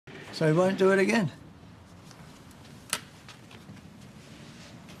So he won't do it again?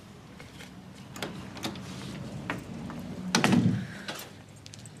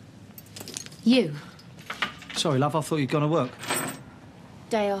 You? Sorry, love, I thought you'd gone to work.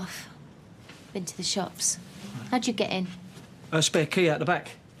 Day off. Been to the shops. How'd you get in? A spare key out the back.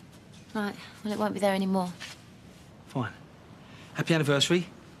 Right, well, it won't be there anymore. Fine. Happy anniversary.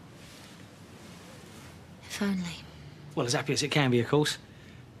 If only. Well, as happy as it can be, of course.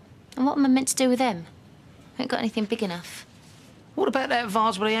 And what am I meant to do with them? I ain't got anything big enough. What about that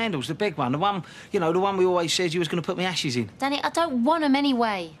vase with the handles, the big one? The one, you know, the one we always said you was going to put me ashes in. Danny, I don't want them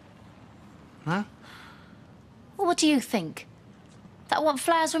anyway. No? Well, what do you think? That I want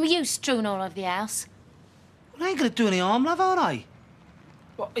flowers from you strewn all over the house? Well, they ain't going to do any harm, love, are they?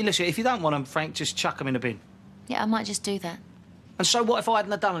 Well, listen, if you don't want them, Frank, just chuck them in the bin. Yeah, I might just do that. And so what if I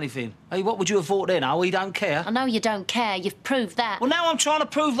hadn't have done anything? Hey, what would you have thought then? Oh, he don't care? I know you don't care. You've proved that. Well, now I'm trying to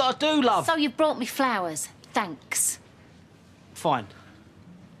prove that I do, love. So you've brought me flowers. Thanks. Fine.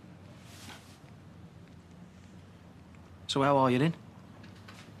 So how are you then?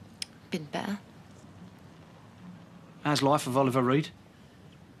 Been better. How's life with Oliver Reed?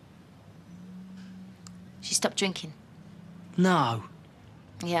 She stopped drinking. No.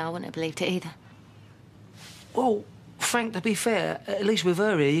 Yeah, I wouldn't have believed it either. Well, Frank, to be fair, at least with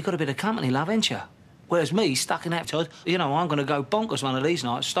her here, you got a bit of company, love, ain't you? Whereas me, stuck in that toad, you know, I'm going to go bonkers one of these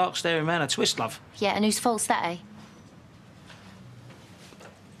nights, start staring round a twist, love. Yeah, and whose fault's that, eh?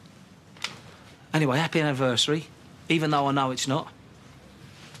 Anyway, happy anniversary, even though I know it's not.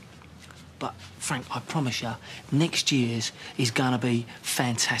 But, Frank, I promise you, next year's is going to be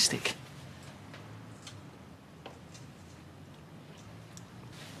fantastic.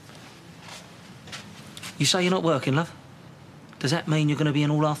 You say you're not working, love? Does that mean you're going to be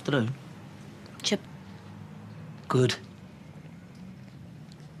in all afternoon? Chip. Good.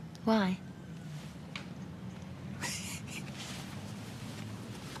 Why?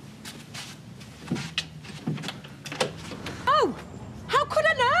 Oh! How could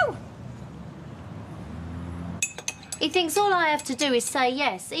I know? He thinks all I have to do is say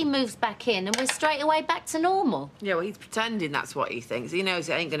yes. He moves back in and we're straight away back to normal. Yeah, well, he's pretending that's what he thinks. He knows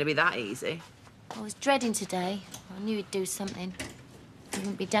it ain't going to be that easy. I was dreading today. I knew he'd do something. It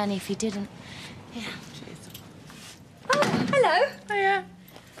wouldn't be Danny if he didn't. Yeah. Jeez. Oh, hello. Hiya.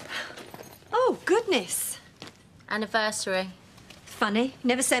 Oh, goodness. Anniversary. Funny.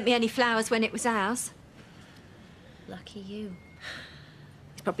 Never sent me any flowers when it was ours. Lucky you.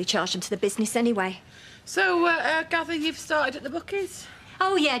 He's probably charged them to the business anyway. So, I gather you've started at the bookies?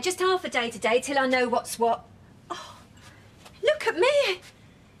 Oh, yeah, just half a day today till I know what's what. Oh, look at me.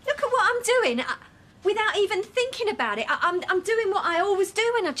 Look at what I'm doing. Without even thinking about it. I'm doing what I always do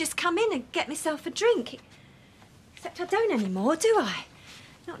when I just come in and get myself a drink. Except I don't anymore, do I?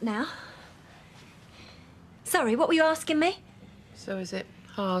 Not now. Sorry, what were you asking me? So is it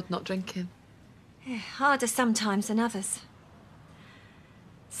hard not drinking? Yeah, harder sometimes than others.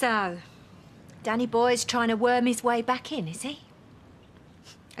 So, Danny Boy's trying to worm his way back in, is he?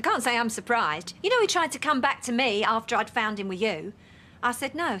 I can't say I'm surprised. You know, he tried to come back to me after I'd found him with you. I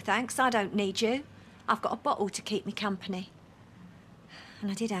said, no, thanks, I don't need you. I've got a bottle to keep me company. And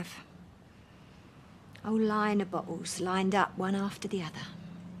I did have a whole line of bottles lined up one after the other.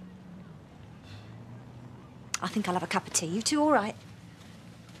 I think I'll have a cup of tea. You two all right?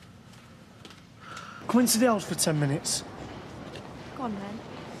 Come into the house for 10 minutes. Go on,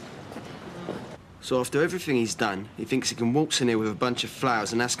 then. So after everything he's done, he thinks he can waltz in here with a bunch of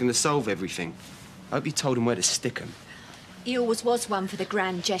flowers and ask him to solve everything. I hope you told him where to stick them. He always was one for the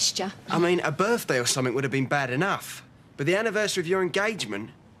grand gesture. I mean, a birthday or something would have been bad enough. But the anniversary of your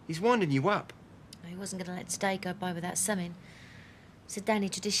engagement, he's winding you up. He wasn't going to let today go by without something. It's a Danny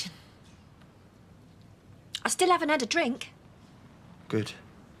tradition. I still haven't had a drink. Good.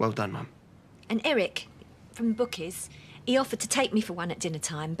 Well done, Mum. And Eric, from the bookies, he offered to take me for one at dinner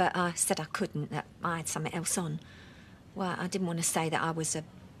time, but I said I couldn't, that I had something else on. Well, I didn't want to say that I was a...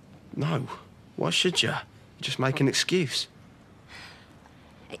 No. Why should you? Just make an excuse.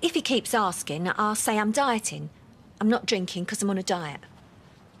 If he keeps asking, I'll say I'm dieting. I'm not drinking because I'm on a diet.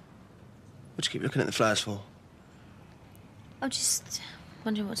 What do you keep looking at the flowers for? I'm just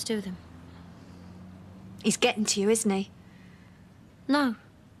wondering what to do with them. He's getting to you, isn't he? No.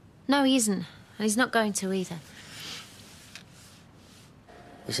 No, he isn't. And he's not going to either.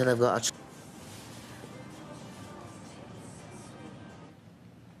 He said I've got a...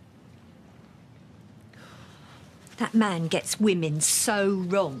 That man gets women so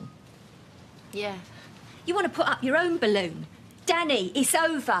wrong. Yeah. You want to put up your own balloon. Danny, it's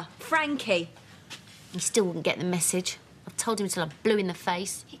over. Frankie. He still wouldn't get the message. I've told him till I blew in the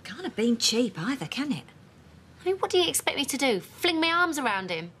face. It can't have been cheap either, can it? I mean, what do you expect me to do? Fling my arms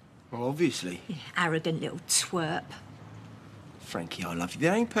around him? Well, obviously. Yeah, arrogant little twerp. Frankie, I love you. The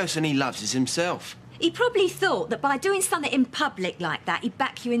only person he loves is himself. He probably thought that by doing something in public like that, he'd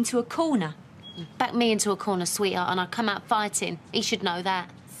back you into a corner. Back me into a corner, sweetheart, and I'd come out fighting. He should know that.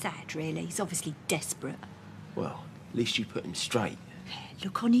 Sad, really. He's obviously desperate. Well, at least you put him straight.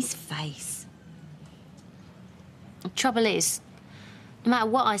 Look on his face. The trouble is, no matter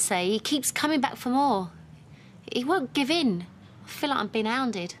what I say, he keeps coming back for more. He won't give in. I feel like I'm being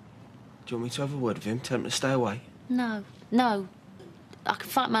hounded. Do you want me to have a word with him? Tell him to stay away? No, no. I can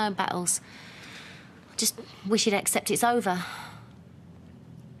fight my own battles. I just wish he'd accept it's over.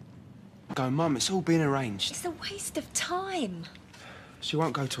 Go, Mum, it's all been arranged. It's a waste of time. She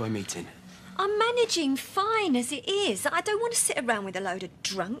won't go to her meeting. I'm managing fine as it is. I don't want to sit around with a load of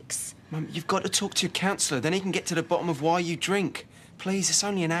drunks. Mum, you've got to talk to your counsellor. Then he can get to the bottom of why you drink. Please, it's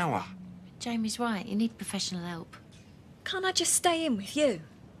only an hour. Jamie's right. You need professional help. Can't I just stay in with you?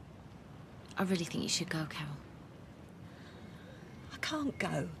 I really think you should go, Carol. I can't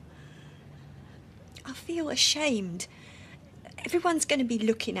go. I feel ashamed. Everyone's going to be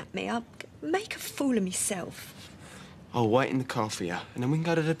looking at me. I'll make a fool of myself. I'll wait in the car for you, and then we can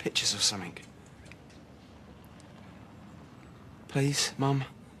go to the pictures or something. Please, Mum,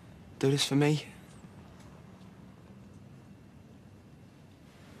 do this for me.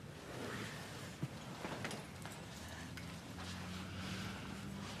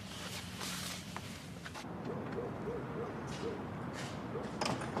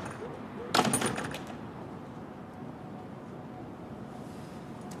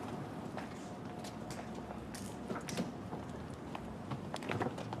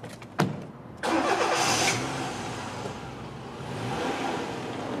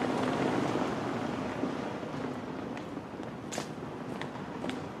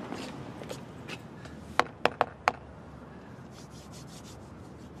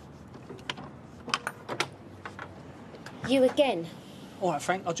 You again? All right,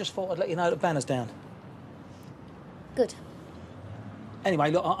 Frank, I just thought I'd let you know that Banner's down. Good.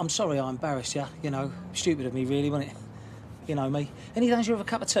 Anyway, look, I'm sorry I embarrassed you. You know, stupid of me, really, wasn't it? You know me. Any danger of a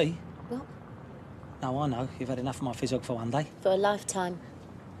cup of tea? What? No, I know. You've had enough of my fizzog for one day. For a lifetime.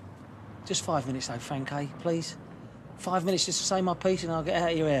 Just 5 minutes, though, Frank, eh? Please? 5 minutes just to say my piece and I'll get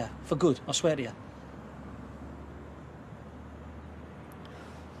out of your hair. For good, I swear to you.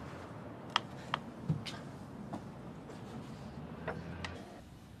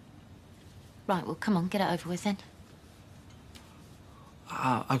 Right, well, come on, get it over with then.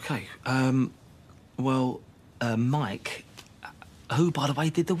 OK. Mike, who, by the way,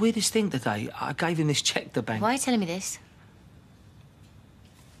 did the weirdest thing today. I gave him this cheque to bank. Why are you telling me this?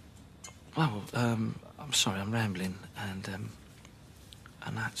 Well, I'm sorry, I'm rambling, and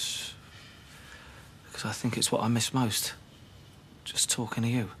that's because I think it's what I miss most. Just talking to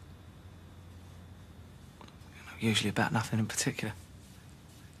you. You know, usually about nothing in particular.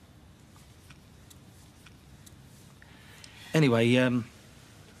 Anyway,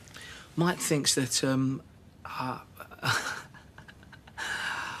 Mike thinks that,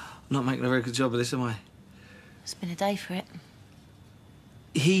 not making a very good job of this, am I? It's been a day for it.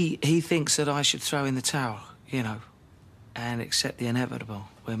 He thinks that I should throw in the towel, you know, and accept the inevitable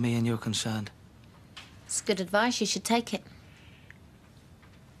where me and you're concerned. It's good advice. You should take it.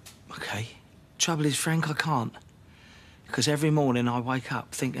 OK. Trouble is, Frank, I can't. Because every morning I wake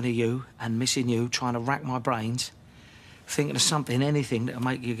up thinking of you and missing you, trying to rack my brains, thinking of something, anything that'll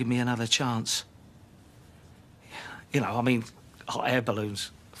make you give me another chance. You know, I mean, hot air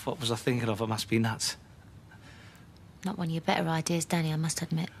balloons. What was I thinking of? I must be nuts. Not one of your better ideas, Danny, I must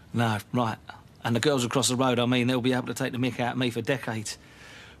admit. No, right. And the girls across the road, I mean, they'll be able to take the mick out of me for decades.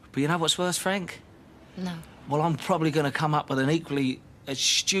 But you know what's worse, Frank? No. Well, I'm probably going to come up with an equally as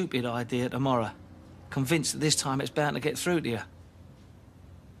stupid idea tomorrow. Convinced that this time it's bound to get through to you.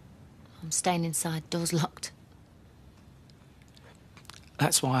 I'm staying inside, doors locked.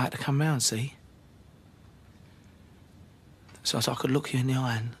 That's why I had to come round, see? So as I could look you in the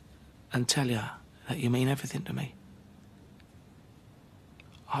eye and tell you that you mean everything to me.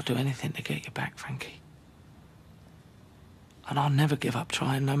 I'll do anything to get you back, Frankie. And I'll never give up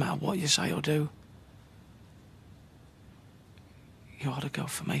trying, no matter what you say or do. You are the girl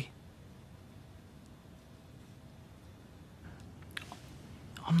for me.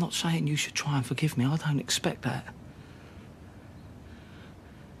 I'm not saying you should try and forgive me. I don't expect that.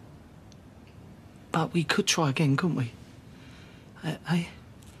 But we could try again, couldn't we? Eh?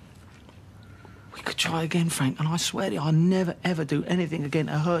 We could try again, Frank, and I swear to you, I'll never, ever do anything again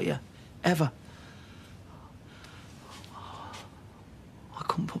to hurt you. Ever.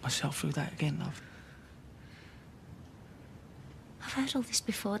 put myself through that again, love. I've heard all this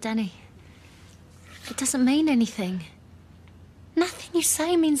before, Danny. It doesn't mean anything. Nothing you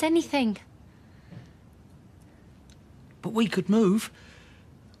say means anything. But we could move,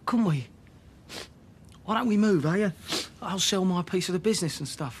 couldn't we? Why don't we move, eh? I'll sell my piece of the business and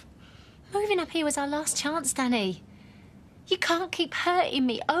stuff. Moving up here was our last chance, Danny. You can't keep hurting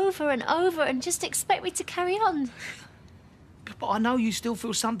me over and over and just expect me to carry on. But I know you still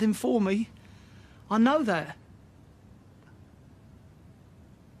feel something for me. I know that.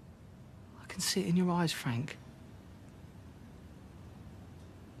 I can see it in your eyes, Frank.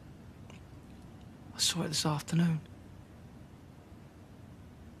 I saw it this afternoon.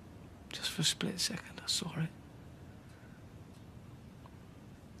 Just for a split second, I saw it.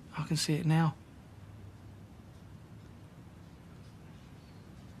 I can see it now.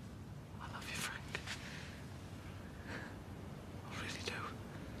 I love you, Frank. I really do.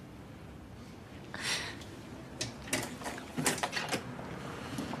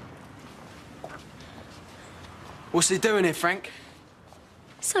 What's he doing here, Frank?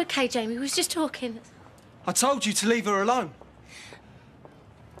 It's okay, Jamie. We was just talking. I told you to leave her alone.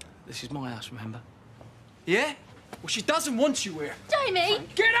 This is my house, remember? Yeah? Well, she doesn't want you here. Jamie!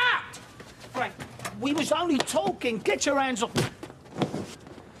 Get out! Frank, we was only talking. Get your hands off.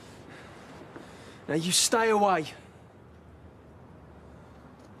 Now, you stay away.